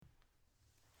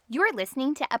You're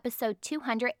listening to episode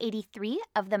 283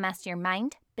 of the Master Your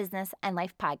Mind, Business, and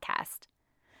Life podcast.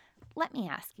 Let me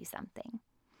ask you something.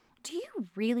 Do you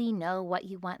really know what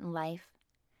you want in life?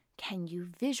 Can you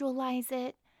visualize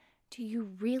it? Do you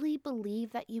really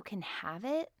believe that you can have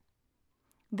it?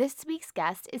 This week's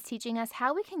guest is teaching us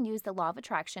how we can use the law of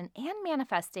attraction and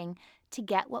manifesting to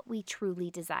get what we truly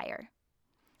desire.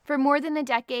 For more than a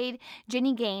decade,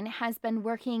 Ginny Gain has been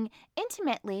working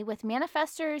intimately with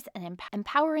manifestors and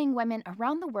empowering women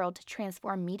around the world to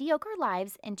transform mediocre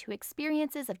lives into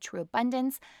experiences of true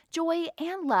abundance, joy,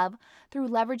 and love through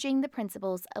leveraging the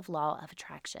principles of law of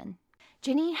attraction.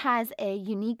 Ginny has a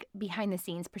unique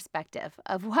behind-the-scenes perspective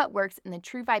of what works in the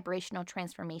true vibrational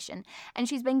transformation, and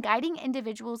she's been guiding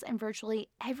individuals in virtually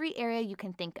every area you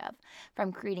can think of,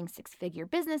 from creating six-figure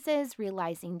businesses,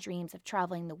 realizing dreams of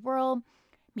traveling the world,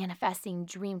 manifesting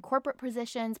dream corporate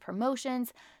positions,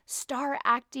 promotions, star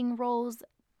acting roles,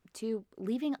 to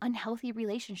leaving unhealthy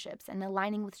relationships and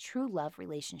aligning with true love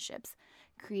relationships,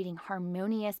 creating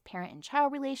harmonious parent and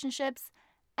child relationships,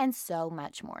 and so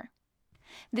much more.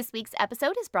 This week's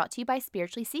episode is brought to you by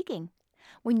Spiritually Seeking.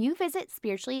 When you visit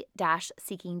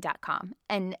spiritually-seeking.com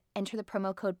and enter the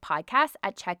promo code podcast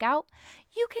at checkout,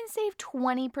 you can save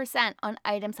 20% on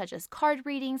items such as card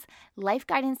readings, life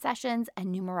guidance sessions,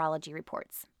 and numerology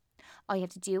reports. All you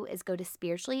have to do is go to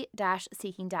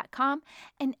spiritually-seeking.com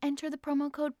and enter the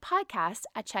promo code podcast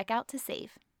at checkout to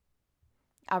save.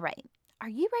 All right, are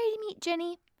you ready to meet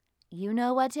Ginny? You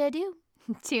know what to do.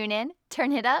 Tune in,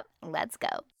 turn it up, let's go.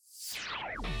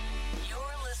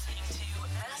 You're listening to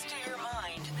Master Your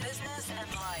Mind, Business,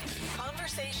 and Life.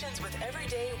 Conversations with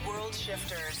everyday world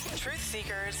shifters, truth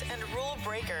seekers, and rule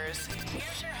breakers.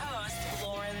 Here's your host,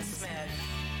 Lauren Smith.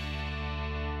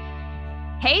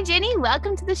 Hey, Ginny,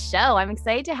 welcome to the show. I'm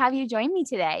excited to have you join me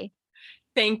today.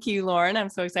 Thank you, Lauren. I'm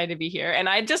so excited to be here. And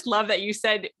I just love that you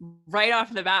said right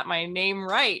off the bat my name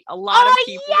right. A lot of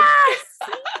people. Yes!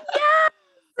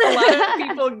 A lot of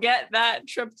people get that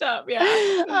tripped up. Yeah.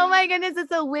 Oh my goodness,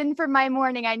 it's a win for my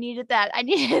morning. I needed that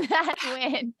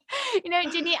win. You know,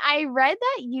 Ginny, I read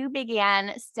that you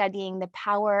began studying the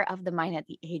power of the mind at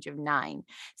the age of 9.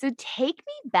 So take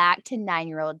me back to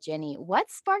 9-year-old Ginny. What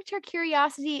sparked her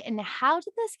curiosity and how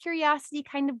did this curiosity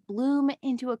kind of bloom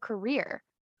into a career?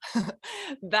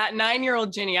 That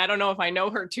 9-year-old Ginny, I don't know if I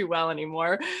know her too well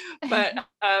anymore, but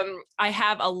I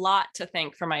have a lot to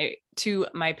thank for my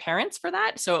parents for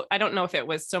that. So I don't know if it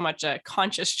was so much a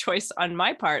conscious choice on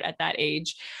my part at that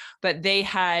age, but they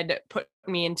had put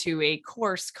me into a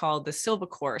course called the Silva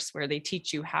course, where they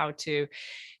teach you how to,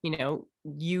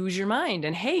 use your mind,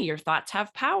 and hey, your thoughts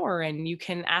have power, and you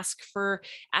can ask your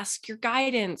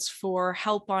guidance for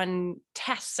help on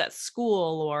tests at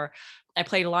school. Or I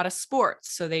played a lot of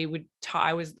sports, so they would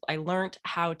I learned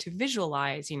how to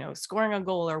visualize, scoring a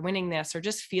goal or winning this or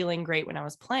just feeling great when I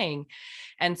was playing.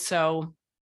 And so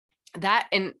that,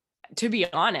 and to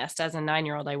be honest, as a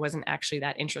 9-year-old, I wasn't actually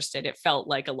that interested. It felt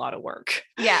like a lot of work.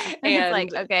 Yeah. And it's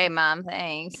like, And okay, mom,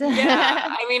 thanks.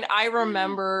 yeah, I mean, I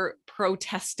remember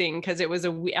protesting because it was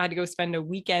I had to go spend a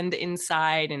weekend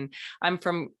inside, and I'm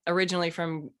originally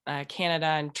from Canada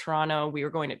and Toronto. We were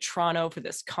going to Toronto for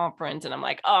this conference, and I'm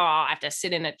like, oh, I have to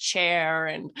sit in a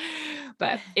chair,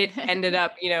 but it ended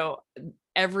up,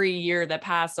 every year that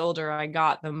passed, older I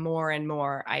got, the more and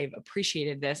more I've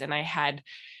appreciated this. And I had,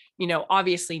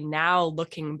 obviously now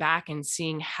looking back and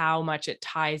seeing how much it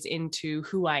ties into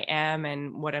who I am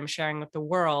and what I'm sharing with the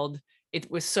world,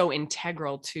 it was so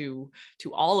integral to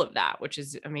all of that, which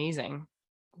is amazing.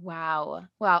 Wow.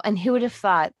 And who would have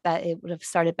thought that it would have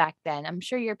started back then? I'm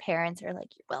sure your parents are like,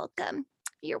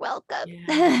 you're welcome.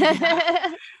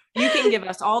 Yeah. You can give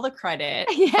us all the credit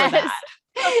for Yes. that.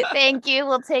 Thank you.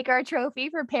 We'll take our trophy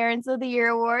for Parents of the Year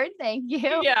award. Thank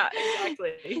you. Yeah,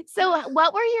 exactly. So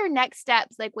what were your next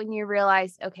steps, like when you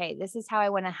realized, okay, this is how I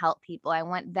want to help people. I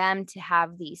want them to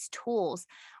have these tools.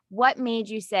 What made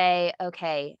you say,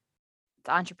 okay, it's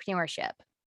entrepreneurship?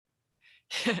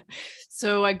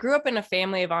 So I grew up in a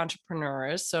family of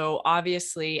entrepreneurs. So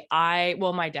obviously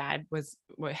my dad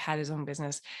had his own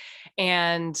business,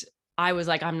 and I was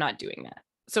like, I'm not doing that.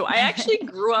 So I actually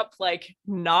grew up like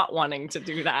not wanting to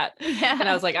do that. Yeah. And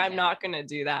I was like, I'm not going to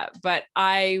do that. But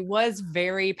I was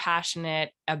very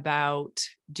passionate about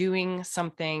doing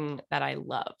something that I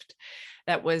loved.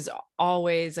 That was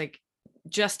always like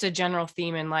just a general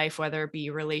theme in life, whether it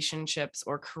be relationships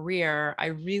or career. I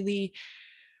really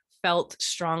felt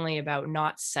strongly about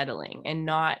not settling and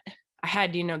I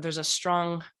had, there's a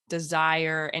strong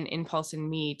desire and impulse in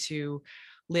me to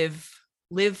live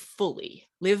fully,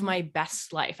 live my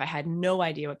best life. I had no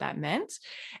idea what that meant.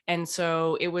 And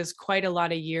so it was quite a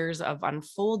lot of years of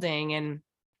unfolding. And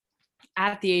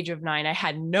at the age of 9, I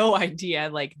had no idea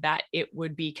like that it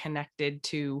would be connected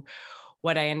to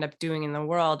what I end up doing in the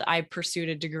world. I pursued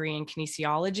a degree in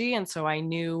kinesiology. And so I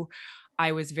knew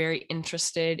I was very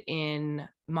interested in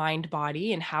mind,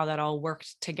 body, and how that all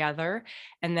worked together.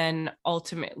 And then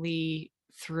ultimately,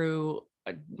 through,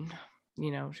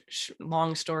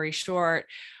 long story short,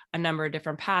 a number of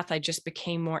different paths, I just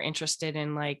became more interested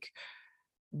in like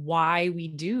why we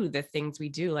do the things we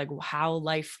do, like how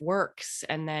life works.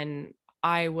 And then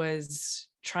I was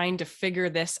trying to figure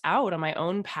this out on my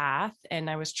own path. And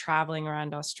I was traveling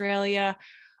around Australia.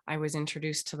 I was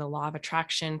introduced to the law of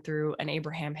attraction through an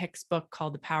Abraham Hicks book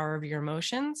called The Power of Your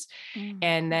Emotions. Mm.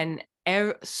 And then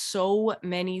so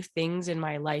many things in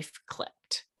my life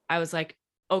clicked. I was like,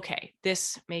 okay,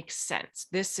 this makes sense.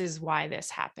 This is why this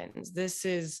happens.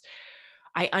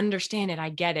 I understand it. I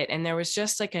get it. And there was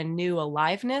just like a new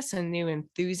aliveness, a new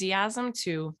enthusiasm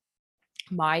to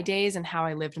my days and how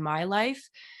I lived my life.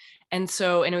 And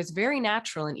it was very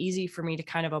natural and easy for me to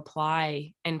kind of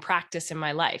apply and practice in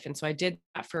my life. And so I did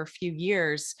that for a few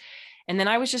years. And then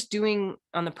I was just doing,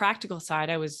 on the practical side,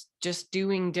 I was just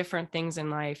doing different things in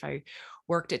life. I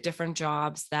worked at different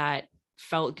jobs that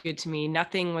felt good to me.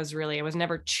 Nothing was really, I was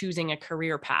never choosing a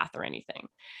career path or anything.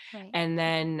 Right. And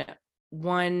then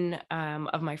one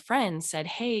of my friends said,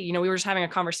 hey, we were just having a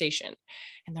conversation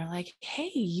and they're like,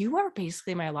 hey, you are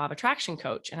basically my law of attraction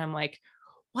coach. And I'm like,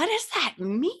 what does that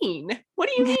mean? What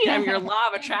do you mean I'm your law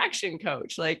of attraction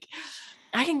coach? Like,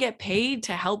 I can get paid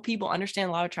to help people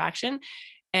understand law of attraction.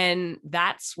 And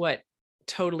that's what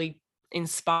totally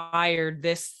inspired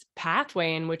this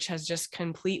pathway, and which has just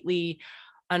completely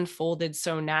unfolded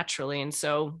so naturally. And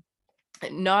so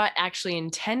not actually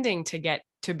intending to get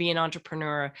to be an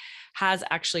entrepreneur has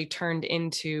actually turned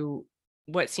into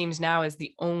what seems now is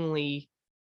the only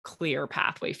clear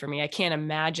pathway for me. I can't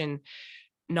imagine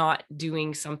not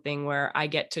doing something where I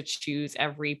get to choose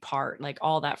every part, like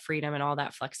all that freedom and all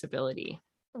that flexibility.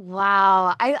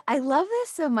 Wow. I love this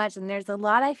so much. And there's a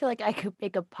lot I feel like I could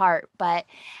pick apart, but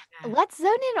let's zone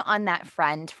in on that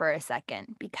friend for a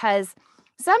second, because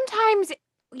sometimes,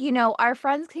 our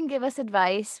friends can give us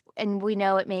advice and we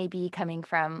know it may be coming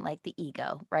from like the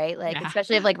ego, right? Like, Yeah.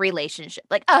 especially of like relationship,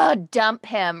 like, oh, dump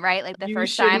him, right? Like the You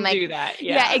first time, shouldn't like, do that.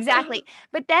 yeah, Yeah. exactly.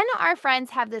 But then our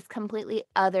friends have this completely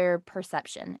other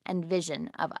perception and vision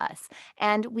of us.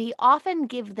 And we often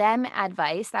give them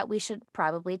advice that we should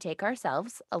probably take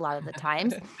ourselves a lot of the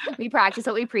times. We practice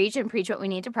what we preach and preach what we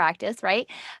need to practice, right?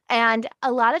 And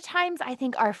a lot of times I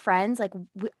think our friends like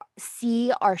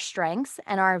see our strengths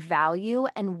and our value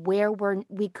and where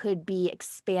we could be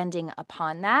expanding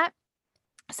upon that.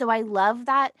 So I love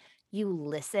that you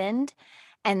listened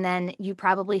and then you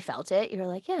probably felt it. You're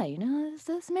like, yeah,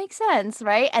 this makes sense,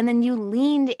 right? And then you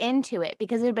leaned into it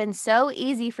because it had been so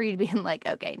easy for you to be like,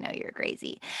 okay, no, you're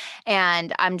crazy.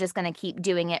 And I'm just going to keep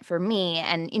doing it for me.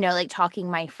 And, like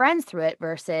talking my friends through it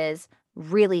versus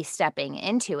really stepping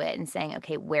into it and saying,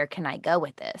 okay, where can I go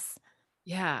with this?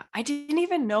 Yeah. I didn't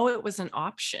even know it was an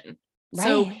option.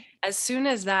 So Right. as soon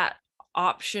as that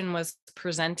option was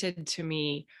presented to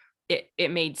me,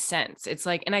 it made sense. It's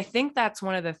like, and I think that's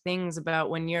one of the things about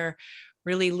when you're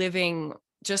really living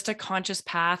just a conscious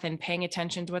path and paying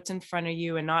attention to what's in front of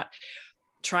you and not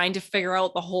trying to figure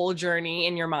out the whole journey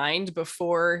in your mind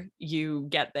before you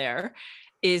get there,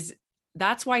 is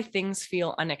that's why things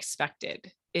feel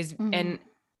unexpected. Is Mhm.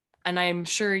 and I'm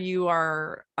sure you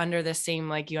are under the same,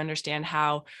 like you understand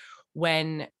how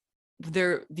when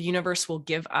the universe will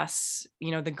give us,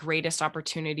 the greatest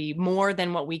opportunity more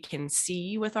than what we can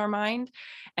see with our mind.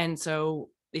 And so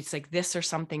it's like this or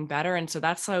something better. And so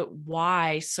that's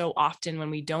why so often when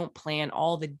we don't plan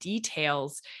all the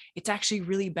details, it's actually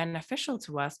really beneficial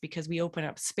to us because we open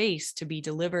up space to be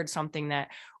delivered something that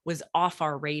was off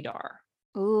our radar.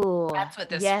 Ooh, That's what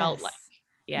this felt like.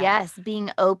 yes. Yeah, Yes, being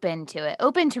open to it,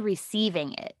 open to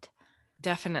receiving it.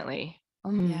 definitely.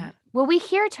 Yeah. Well, we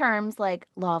hear terms like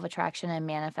law of attraction and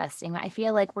manifesting. I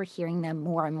feel like we're hearing them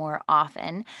more and more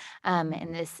often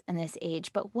in this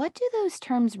age. But what do those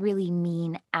terms really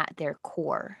mean at their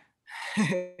core?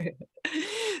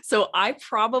 So I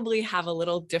probably have a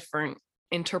little different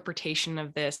interpretation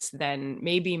of this than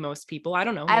maybe most people. I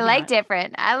don't know, I maybe like not.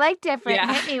 different. I like different.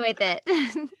 Yeah. Hit me with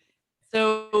it.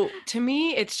 So to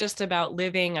me, it's just about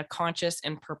living a conscious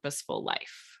and purposeful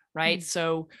life, right? Mm.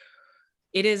 So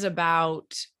it is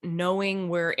about knowing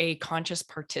we're a conscious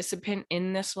participant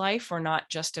in this life. We're not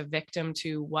just a victim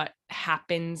to what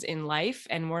happens in life,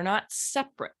 and we're not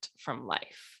separate from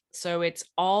life. So it's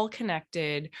all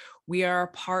connected. We are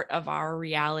a part of our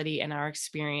reality and our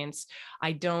experience.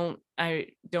 I don't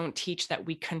teach that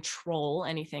we control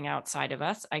anything outside of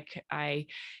us. I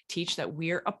teach that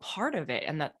we're a part of it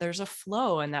and that there's a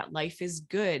flow and that life is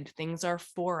good. Things are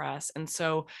for us. And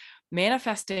so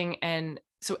manifesting, and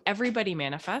so everybody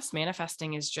manifests.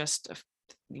 Manifesting is just,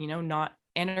 not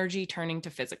energy turning to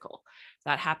physical.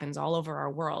 That happens all over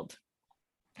our world.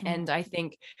 And I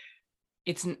think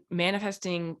it's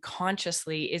manifesting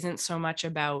consciously isn't so much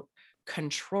about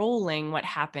controlling what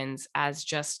happens as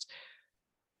just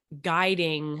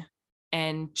guiding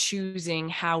and choosing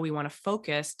how we want to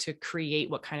focus to create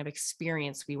what kind of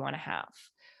experience we want to have.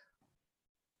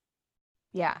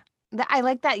 Yeah. I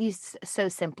like that you so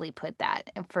simply put that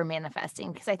for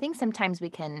manifesting, because I think sometimes we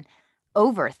can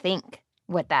overthink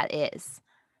what that is.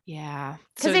 Yeah.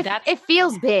 Because So that's it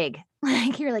feels big.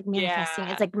 Like you're like manifesting.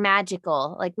 It's yeah. like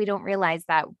magical. Like we don't realize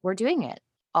that we're doing it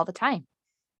all the time.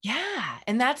 Yeah.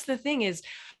 And that's the thing is,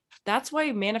 that's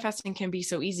why manifesting can be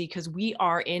so easy, because we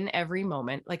are in every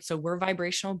moment. Like, so we're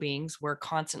vibrational beings. We're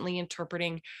constantly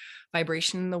interpreting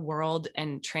vibration in the world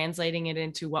and translating it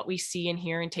into what we see and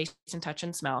hear and taste and touch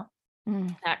and smell.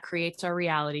 Mm. That creates our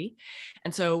reality.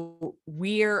 And so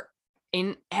we're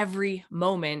in every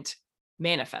moment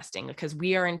manifesting because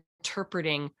we are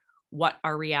interpreting what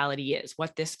our reality is,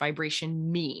 what this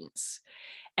vibration means.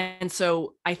 And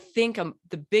so I think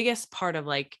the biggest part of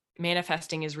like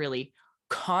manifesting is really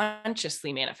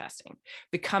consciously manifesting,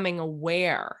 becoming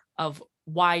aware of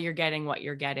why you're getting what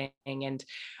you're getting, and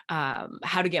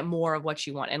how to get more of what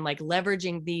you want, and like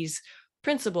leveraging these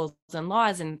principles and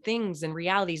laws and things and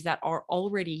realities that are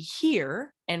already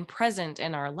here and present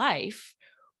in our life.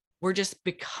 We're just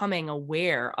becoming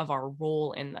aware of our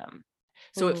role in them.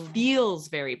 So it Ooh. feels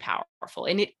very powerful,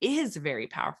 and it is very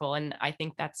powerful. And I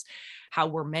think that's how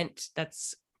we're meant.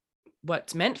 That's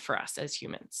what's meant for us as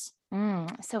humans.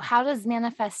 So how does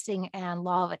manifesting and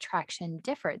law of attraction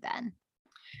differ then?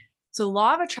 So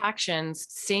law of attraction,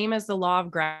 same as the law of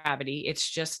gravity. It's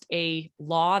just a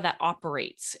law that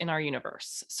operates in our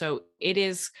universe. So it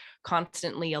is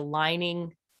constantly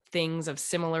aligning things of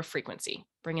similar frequency,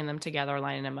 bringing them together,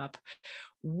 lining them up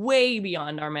way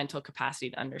beyond our mental capacity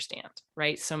to understand,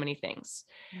 right? So many things.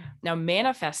 Yeah. Now,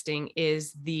 manifesting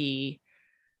is the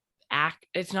act.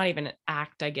 It's not even an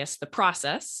act, I guess, the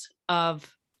process of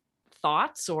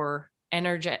thoughts or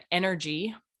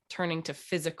energy turning to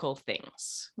physical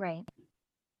things. Right.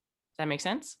 Does that make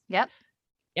sense? Yep.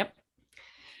 Yep.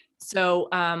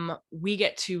 So we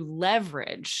get to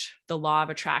leverage the law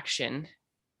of attraction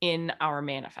in our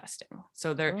manifesting.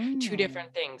 So they're two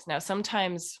different things. Now,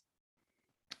 sometimes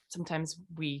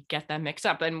we get them mixed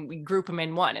up and we group them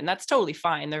in one, and that's totally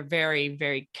fine. They're very,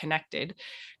 very connected,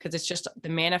 because it's just the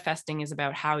manifesting is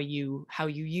about how you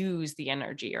use the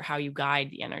energy or how you guide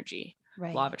the energy.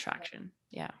 Right. Law of attraction.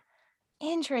 Yeah.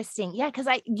 Interesting. Yeah, because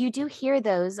you do hear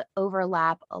those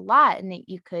overlap a lot, and that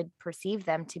you could perceive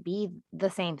them to be the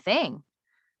same thing.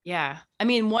 Yeah. I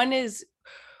mean,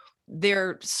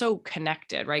 they're so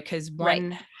connected, right? Because Right.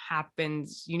 one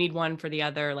happens, you need one for the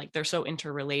other. Like they're so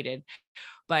interrelated.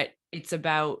 But it's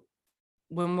about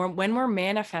when we're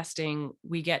manifesting,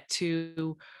 we get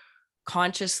to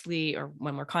consciously, or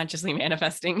when we're consciously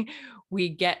manifesting, we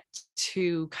get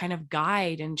to kind of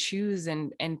guide and choose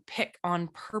and pick on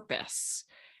purpose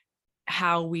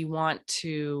how we want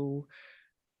to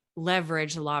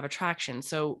leverage the law of attraction.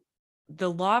 So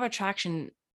the law of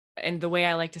attraction, and the way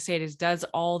I like to say it, is does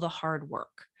all the hard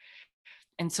work.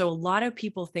 And so a lot of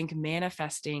people think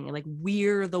manifesting, like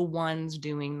we're the ones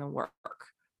doing the work.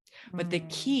 But the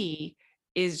key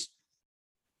is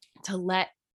to let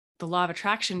the law of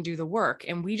attraction do the work,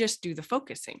 and we just do the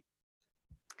focusing.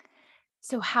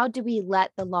 So how do we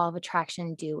let the law of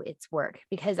attraction do its work?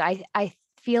 Because I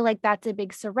feel like that's a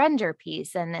big surrender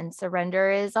piece, and then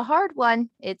surrender is a hard one.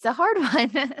 It's a hard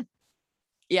one.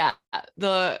 Yeah,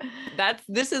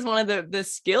 this is one of the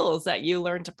skills that you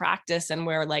learn to practice, and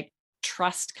where like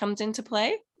trust comes into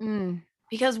play,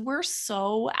 because we're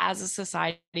so, as a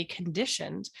society,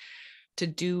 conditioned to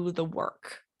do the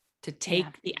work, to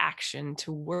take the action,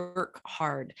 to work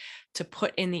hard, to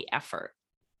put in the effort.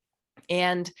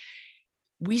 And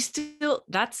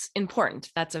that's important.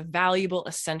 That's a valuable,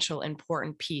 essential,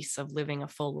 important piece of living a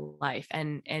full life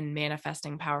and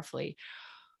manifesting powerfully.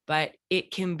 But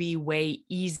it can be way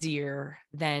easier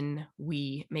than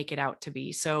we make it out to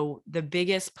be. So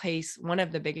one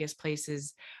of the biggest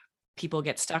places people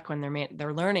get stuck when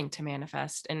they're learning to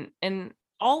manifest, and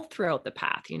all throughout the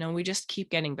path, we just keep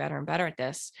getting better and better at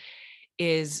this,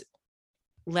 is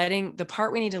the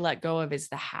part we need to let go of is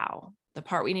the how. The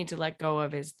part we need to let go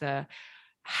of is the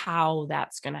how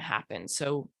that's going to happen.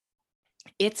 So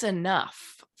it's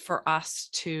enough for us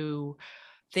to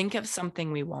think of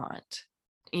something we want,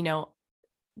 you know,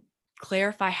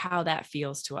 clarify how that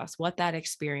feels to us, what that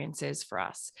experience is for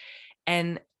us,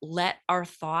 and let our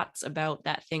thoughts about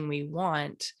that thing we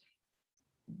want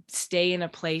stay in a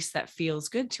place that feels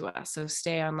good to us. So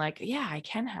stay on like, yeah, I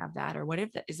can have that. Or what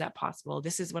if that is that possible?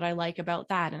 This is what I like about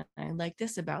that. And I like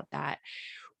this about that.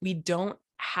 We don't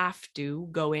have to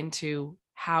go into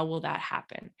how will that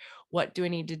happen? What do I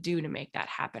need to do to make that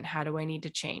happen? How do I need to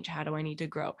change? How do I need to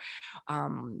grow?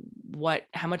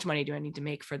 How much money do I need to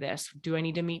make for this? Do I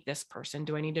need to meet this person?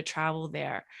 Do I need to travel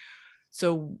there?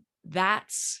 So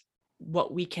that's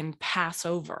what we can pass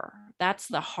over. That's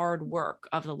the hard work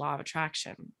of the law of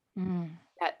attraction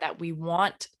that we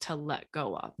want to let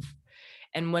go of.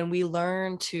 And when we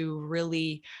learn to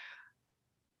really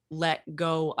let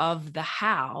go of the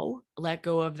how,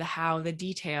 the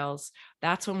details,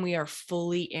 that's when we are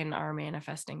fully in our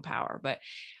manifesting power. But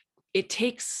it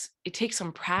takes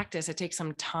some practice. It takes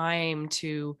some time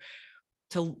to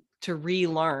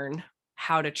relearn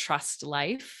how to trust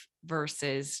life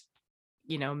versus,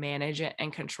 manage it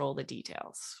and control the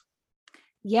details.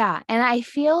 Yeah. And I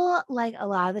feel like a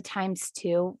lot of the times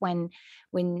too, when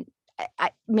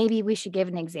maybe we should give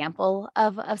an example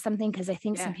of something, because I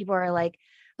think some Yeah. people are like,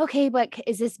 okay, but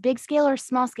is this big scale or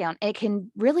small scale? And it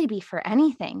can really be for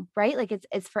anything, right? Like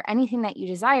it's for anything that you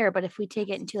desire. But if we take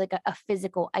it into like a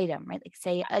physical item, right? Like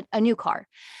say a new car,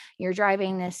 you're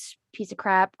driving this piece of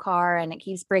crap car and it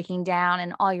keeps breaking down,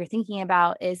 and all you're thinking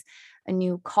about is a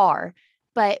new car.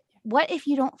 But what if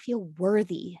you don't feel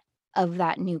worthy of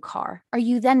that new car? Are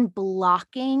you then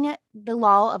blocking the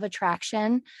law of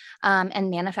attraction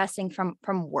and manifesting from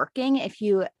working? If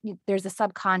there's a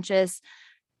subconscious,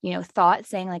 thought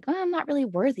saying like, oh, I'm not really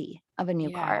worthy of a new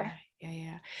car.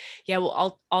 Yeah.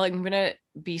 Well, I'm gonna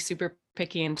be super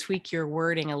picky and tweak your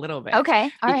wording a little bit. Okay.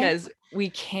 All right. Because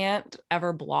we can't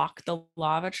ever block the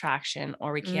law of attraction,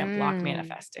 or we can't block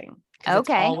manifesting, because it's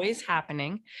Okay. always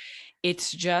happening.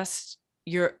 It's just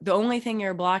the only thing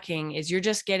you're blocking is you're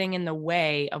just getting in the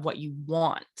way of what you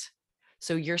want.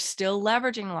 So you're still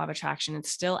leveraging the law of attraction.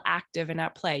 It's still active and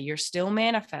at play. You're still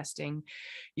manifesting.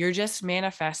 You're just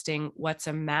manifesting what's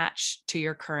a match to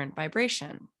your current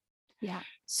vibration. Yeah.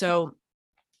 So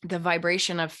the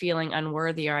vibration of feeling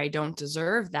unworthy or I don't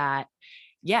deserve that,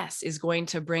 yes, is going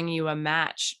to bring you a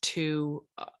match to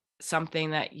something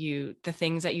the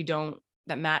things that you don't,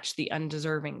 that match the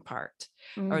undeserving part,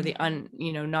 or the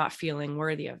not feeling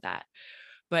worthy of that.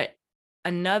 But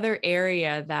another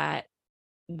area that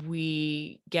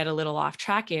we get a little off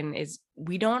track in is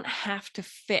we don't have to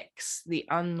fix the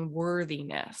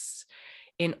unworthiness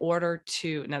in order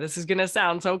to, now this is going to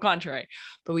sound so contrary,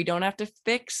 but we don't have to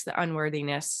fix the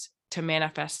unworthiness to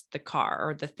manifest the car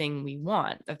or the thing we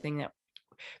want,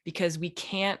 because we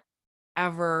can't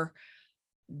ever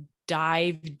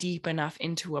dive deep enough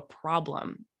into a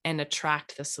problem and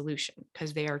attract the solution,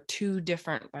 because they are two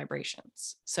different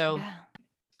vibrations. So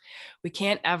we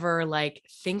can't ever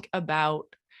think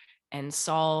about and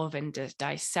solve and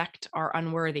dissect our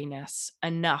unworthiness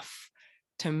enough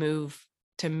to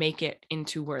make it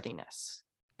into worthiness.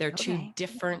 They're two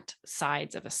different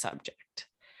sides of a subject.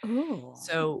 Ooh.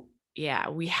 So yeah,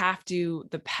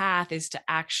 the path is to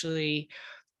actually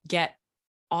get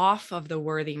off of the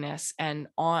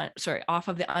off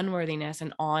of the unworthiness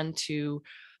and onto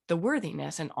the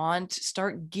worthiness, and on to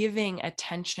start giving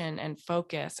attention and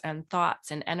focus and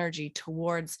thoughts and energy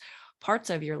towards parts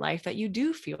of your life that you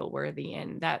do feel worthy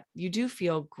in, that you do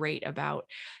feel great about.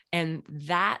 And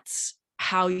that's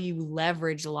how you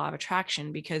leverage the law of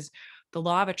attraction, because the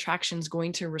law of attraction is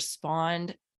going to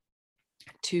respond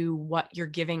to what you're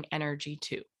giving energy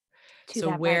to. To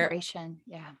that vibration.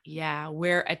 Yeah.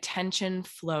 Where attention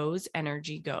flows,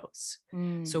 energy goes.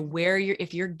 So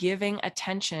if you're giving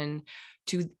attention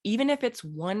to, even if it's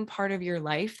one part of your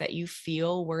life that you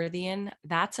feel worthy in,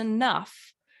 that's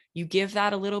enough. You give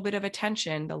that a little bit of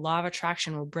attention, the law of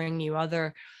attraction will bring you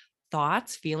other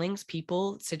thoughts, feelings,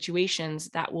 people, situations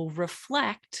that will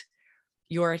reflect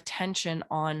your attention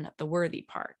on the worthy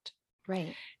part.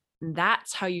 Right.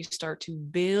 That's how you start to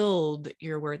build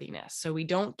your worthiness. So we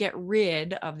don't get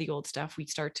rid of the old stuff. We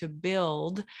start to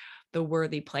build the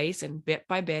worthy place, and bit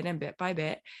by bit and bit by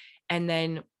bit. And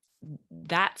then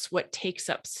that's what takes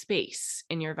up space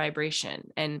in your vibration.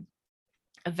 And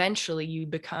eventually you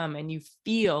become and you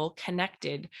feel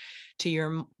connected to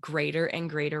your greater and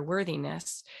greater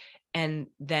worthiness. And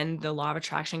then the law of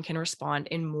attraction can respond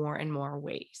in more and more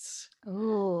ways.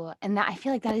 Oh, and I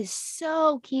feel like that is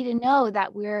so key to know,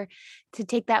 that we're to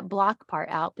take that block part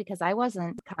out, because I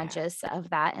wasn't conscious of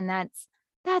that. And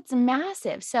That's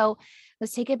massive. So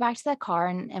let's take it back to that car,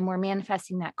 and we're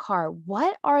manifesting that car.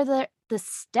 What are the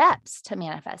steps to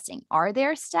manifesting? Are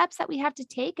there steps that we have to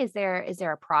take? Is there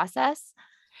a process?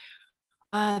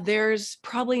 There's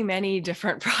probably many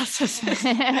different processes,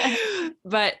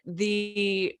 but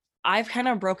I've kind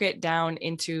of broke it down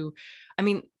into, I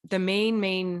mean, the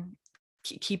main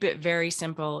keep it very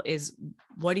simple is,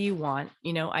 what do you want?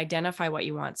 Identify what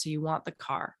you want. So you want the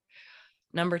car.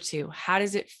 Number two, how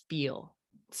does it feel?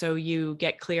 So you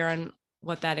get clear on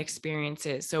what that experience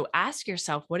is. So ask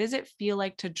yourself, what does it feel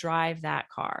like to drive that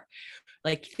car?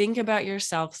 Like, think about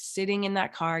yourself sitting in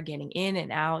that car, getting in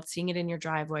and out, seeing it in your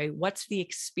driveway. What's the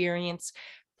experience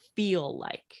feel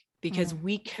like? Because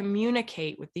we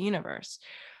communicate with the universe.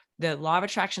 The law of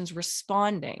attraction is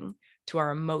responding to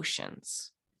our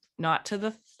emotions, not to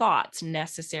the thoughts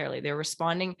necessarily. They're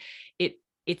responding.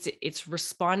 It's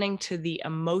responding to the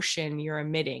emotion you're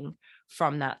emitting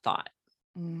from that thought.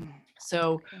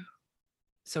 So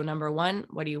number one,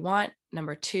 what do you want?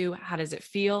 Number two, how does it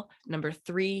feel? Number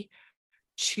three,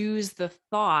 choose the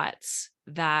thoughts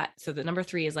so the number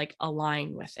three is like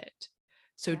align with it.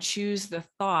 So choose the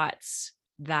thoughts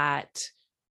that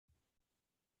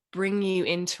bring you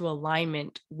into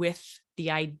alignment with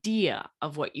the idea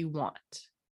of what you want.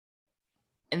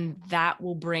 And that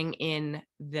will bring in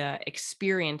the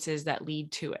experiences that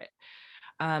lead to it.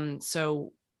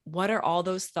 So what are all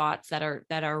those thoughts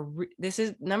this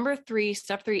is number three.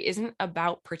 Step three isn't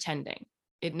about pretending.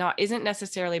 Isn't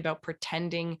necessarily about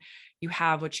pretending you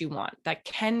have what you want. That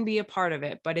can be a part of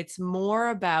it, but it's more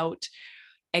about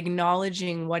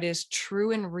acknowledging what is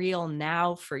true and real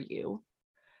now for you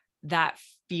that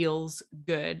feels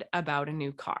good about a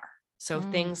new car. So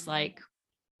things like,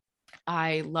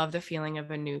 I love the feeling of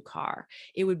a new car.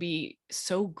 It would be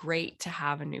so great to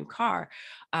have a new car.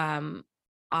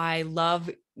 I love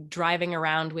driving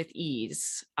around with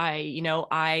ease.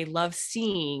 I love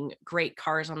seeing great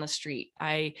cars on the street.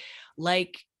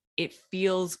 It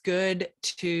feels good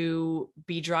to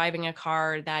be driving a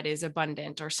car that is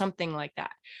abundant or something like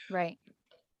that. Right.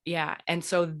 Yeah. And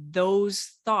so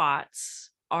those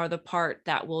thoughts are the part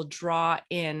that will draw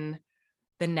in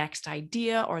the next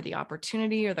idea or the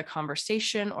opportunity or the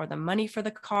conversation or the money for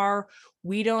the car.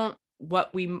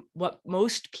 What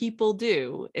most people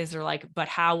do is they're like, but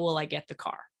how will I get the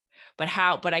car? But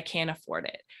I can't afford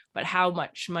it. But how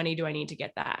much money do I need to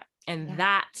get that? And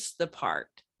that's the part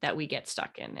that we get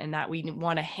stuck in, and that we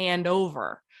want to hand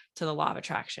over to the law of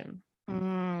attraction.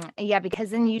 Yeah, because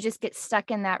then you just get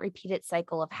stuck in that repeated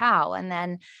cycle of how, and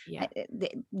then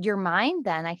your mind,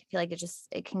 then I feel like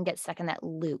it can get stuck in that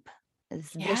loop,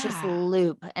 this vicious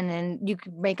loop, and then you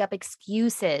could make up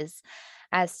excuses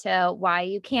as to why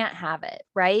you can't have it,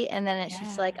 right? And then it's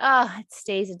just like, oh, it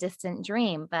stays a distant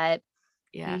dream. But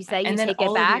you say you take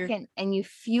it back and you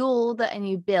fuel and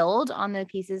you build on the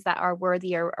pieces that are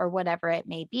worthy or whatever it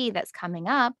may be that's coming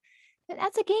up.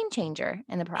 That's a game changer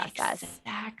in the process.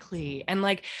 Exactly. And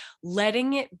like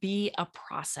letting it be a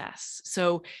process.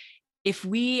 So if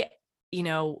we,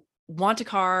 want a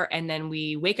car and then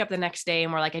we wake up the next day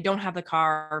and we're like, I don't have the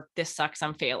car, this sucks,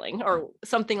 I'm failing, or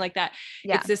something like that.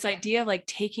 Yeah. It's this idea of like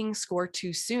taking score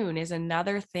too soon is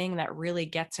another thing that really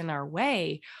gets in our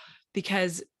way,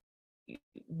 because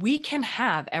we can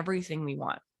have everything we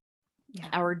want. Yeah.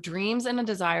 Our dreams and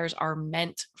desires are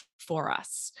meant for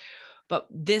us. But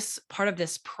this part of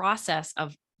this process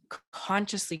of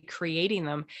consciously creating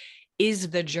them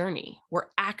is the journey. We're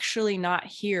actually not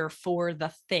here for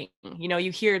the thing.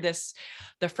 You hear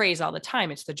the phrase all the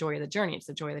time, it's the joy of the journey. It's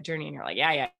the joy of the journey. And you're like,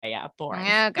 yeah, boring.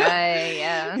 Okay,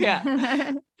 yeah.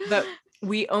 Yeah. But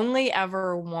we only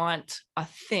ever want a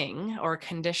thing or a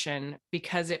condition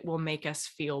because it will make us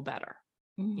feel better.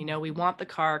 We want the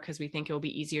car because we think it will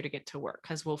be easier to get to work,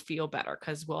 because we'll feel better,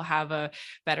 because we'll have a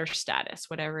better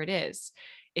status, whatever it is.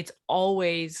 It's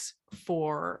always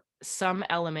for some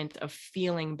element of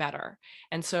feeling better.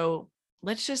 And so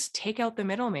let's just take out the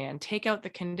middleman, take out the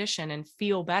condition, and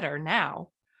feel better now.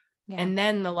 Yeah. And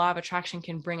then the law of attraction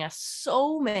can bring us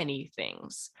so many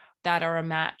things that are a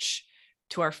match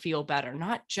to our feel better,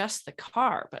 not just the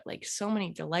car, but like so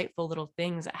many delightful little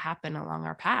things that happen along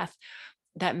our path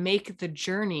that make the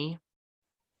journey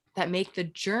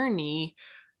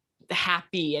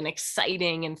happy and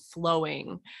exciting and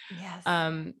flowing. Yes.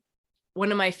 One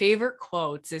of my favorite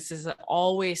quotes, this is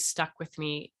always stuck with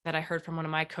me, that I heard from one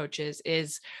of my coaches,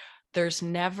 is there's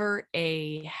never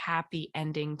a happy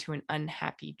ending to an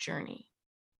unhappy journey.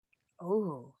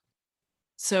 Oh,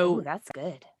 so that's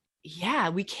good.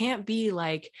 Yeah, we can't be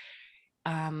like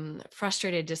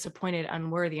frustrated, disappointed,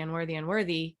 unworthy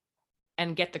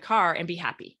and get the car and be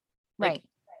happy. Right.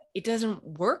 it doesn't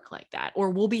work like that. Or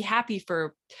we'll be happy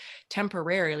for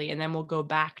temporarily, and then we'll go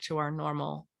back to our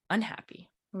normal unhappy.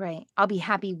 Right. I'll be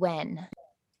happy when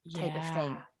type of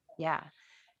thing. Yeah. Yeah.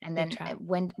 And Big then trap.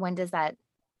 when does that,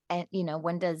 and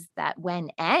when does that when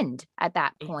end at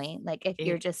that Ex- point? Like if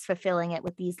you're it- just fulfilling it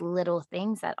with these little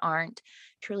things that aren't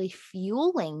truly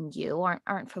fueling you,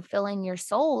 aren't fulfilling your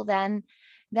soul, then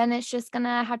it's just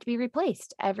gonna have to be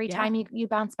replaced every yeah. time you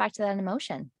bounce back to that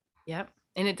emotion. Yep.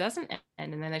 And it doesn't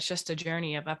end. And then it's just a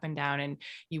journey of up and down, and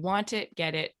you want it,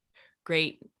 get it,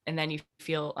 great. And then you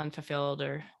feel unfulfilled,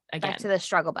 or Back to again, the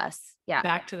struggle bus. Yeah.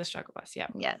 back to the struggle bus.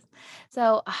 Yep. Yes.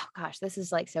 So, oh gosh, this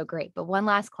is like so great. But one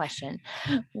last question.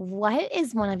 What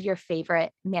is one of your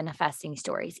favorite manifesting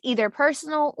stories, either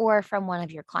personal or from one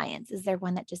of your clients? Is there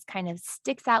one that just kind of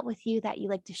sticks out with you that you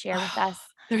like to share with us?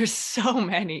 There's so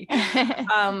many.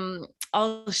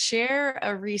 I'll share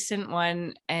a recent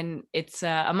one, and it's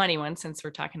a money one, since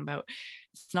we're talking about,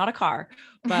 it's not a car,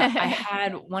 but I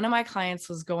had one of my clients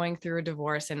was going through a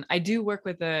divorce, and I do work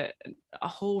with a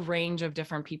whole range of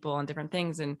different people on different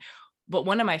things. But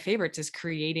one of my favorites is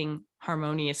creating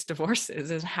harmonious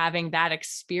divorces, is having that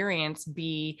experience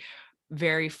be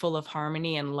very full of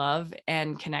harmony and love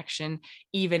and connection,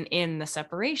 even in the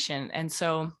separation. And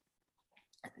so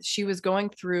she was going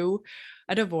through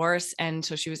a divorce, and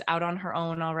so she was out on her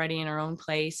own already in her own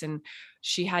place, and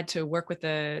she had to work with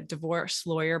a divorce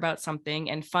lawyer about something,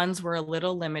 and funds were a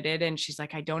little limited, and she's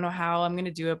like, I don't know how I'm going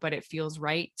to do it, but it feels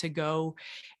right to go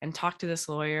and talk to this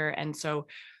lawyer. And so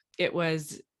it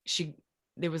was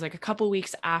there was like a couple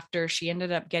weeks after, she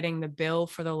ended up getting the bill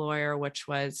for the lawyer, which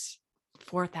was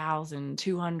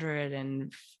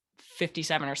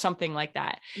 $4,257 or something like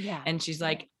that. Yeah. And she's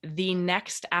like, the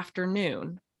next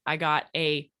afternoon, I got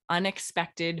a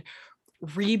unexpected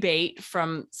rebate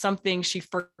from something she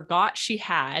forgot she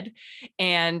had.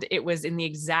 And it was in the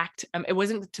exact, it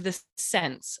wasn't to the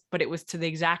cents, but it was to the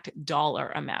exact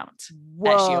dollar amount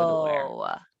that she owed the lawyer.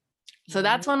 Whoa. So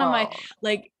that's one of my, Whoa.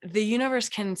 like, the universe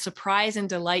can surprise and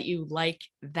delight you like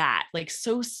that, like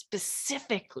so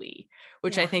specifically,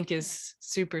 which I Yeah. think is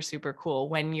super, super cool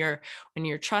when you're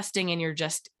trusting and you're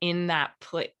just in that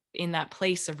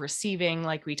place of receiving,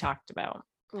 like we talked about.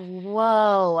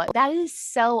 Whoa, that is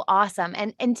so awesome.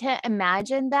 And to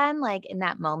imagine then, like in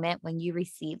that moment when you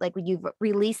receive, like when you've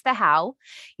released the how,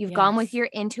 you've gone with Yes. your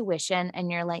intuition and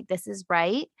you're like, this is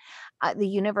right. The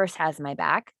universe has my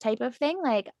back type of thing.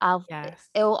 Like Yes.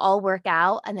 it'll all work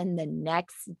out. And then the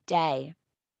next day,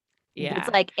 it's Yeah.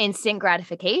 like instant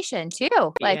gratification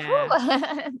too. Like,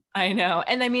 Yeah. I know.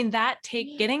 And I mean,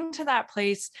 getting to that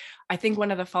place, I think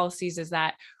one of the fallacies is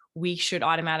that we should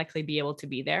automatically be able to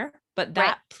be there. But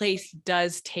that place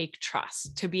does take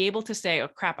trust to be able to say, oh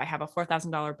crap, I have a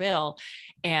 $4,000 bill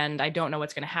and I don't know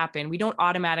what's going to happen. We don't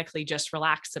automatically just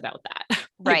relax about that.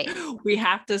 Right. We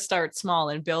have to start small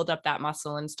and build up that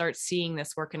muscle and start seeing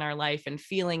this work in our life and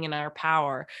feeling in our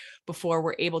power before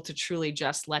we're able to truly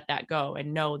just let that go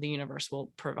and know the universe will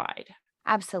provide.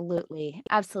 Absolutely.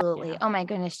 Absolutely. Yeah. Oh my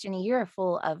goodness, Jenny, you're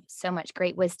full of so much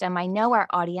great wisdom. I know our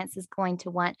audience is going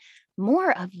to want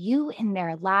more of you in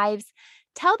their lives.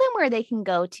 Tell them where they can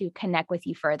go to connect with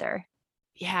you further.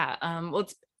 Yeah. Well,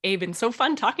 it's been so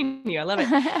fun talking to you. I love it.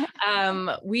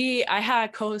 I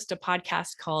co-host a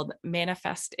podcast called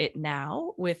Manifest It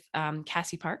Now with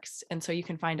Cassie Parks. And so you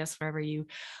can find us wherever you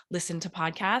listen to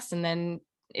podcasts. And then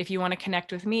if you want to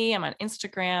connect with me, I'm on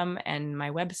Instagram and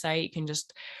my website. You can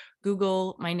just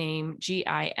Google my name,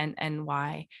 GINNYGANE,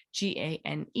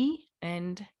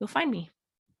 and you'll find me.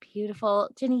 Beautiful.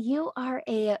 Jenny, you are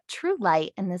a true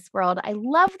light in this world. I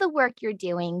love the work you're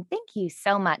doing. Thank you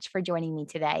so much for joining me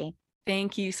today.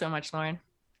 Thank you so much, Lauren.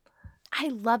 I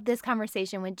love this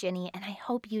conversation with Jenny, and I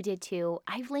hope you did too.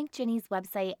 I've linked Jenny's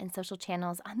website and social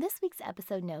channels on this week's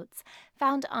episode notes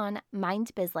found on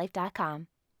mindbizlife.com.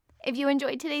 If you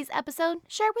enjoyed today's episode,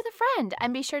 share it with a friend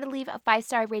and be sure to leave a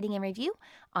 5-star rating and review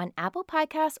on Apple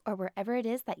Podcasts or wherever it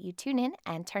is that you tune in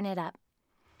and turn it up.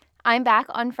 I'm back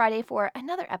on Friday for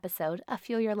another episode of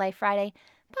Fuel Your Life Friday,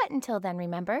 but until then,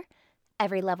 remember,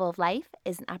 every level of life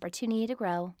is an opportunity to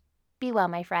grow. Be well,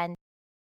 my friend.